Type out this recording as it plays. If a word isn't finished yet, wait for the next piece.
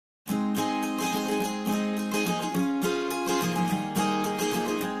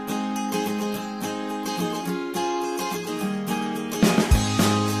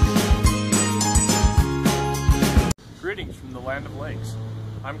land of lakes.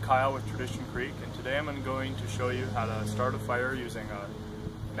 I'm Kyle with Tradition Creek, and today I'm going to show you how to start a fire using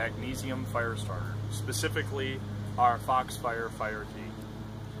a magnesium fire starter, specifically our Foxfire fire key.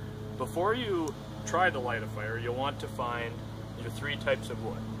 Before you try to light a fire, you'll want to find your three types of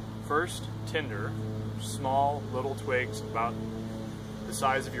wood. First, tinder, small little twigs about the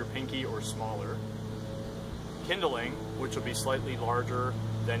size of your pinky or smaller. Kindling, which will be slightly larger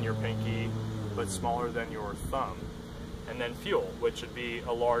than your pinky but smaller than your thumb. And then fuel, which would be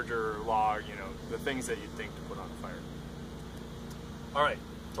a larger log, the things that you'd think to put on a fire. Alright,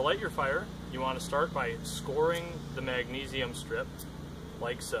 to light your fire, you want to start by scoring the magnesium strip,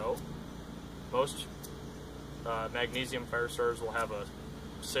 like so. Most magnesium fire starters will have a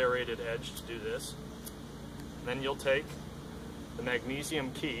serrated edge to do this. Then you'll take the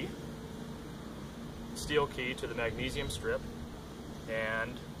magnesium key, steel key to the magnesium strip,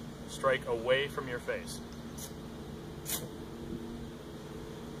 and strike away from your face.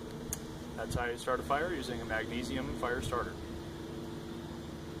 That's how you start a fire using a magnesium fire starter.